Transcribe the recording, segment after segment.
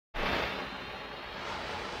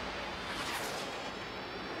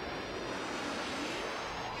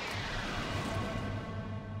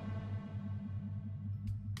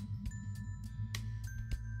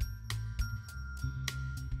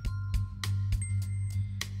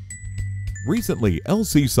Recently,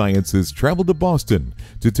 LC Sciences traveled to Boston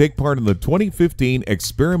to take part in the 2015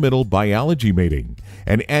 Experimental Biology Meeting,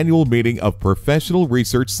 an annual meeting of professional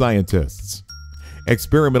research scientists.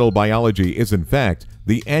 Experimental biology is, in fact,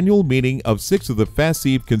 the annual meeting of 6 of the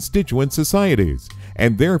Faseb constituent societies,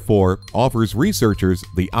 and therefore offers researchers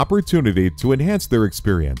the opportunity to enhance their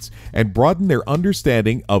experience and broaden their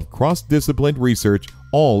understanding of cross-discipline research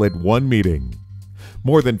all at one meeting.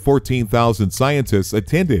 More than 14,000 scientists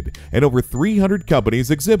attended and over 300 companies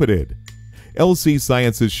exhibited. LC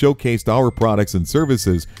Sciences showcased our products and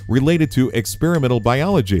services related to experimental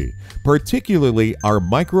biology. Particularly, our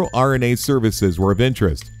micro-RNA services were of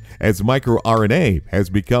interest, as micro-RNA has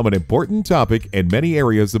become an important topic in many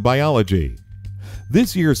areas of biology.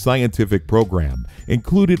 This year's scientific program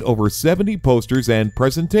included over 70 posters and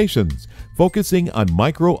presentations focusing on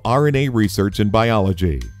micro-RNA research in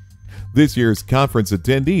biology. This year's conference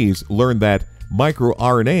attendees learned that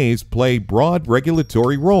micro-RNAs play broad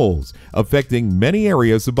regulatory roles affecting many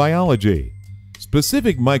areas of biology.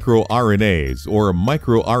 Specific micro-RNAs or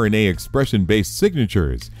micro-RNA expression-based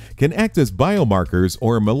signatures can act as biomarkers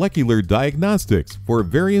or molecular diagnostics for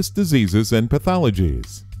various diseases and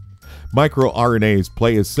pathologies. Micro-RNAs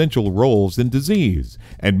play essential roles in disease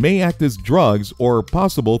and may act as drugs or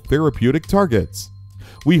possible therapeutic targets.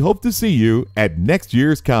 We hope to see you at next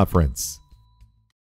year's conference.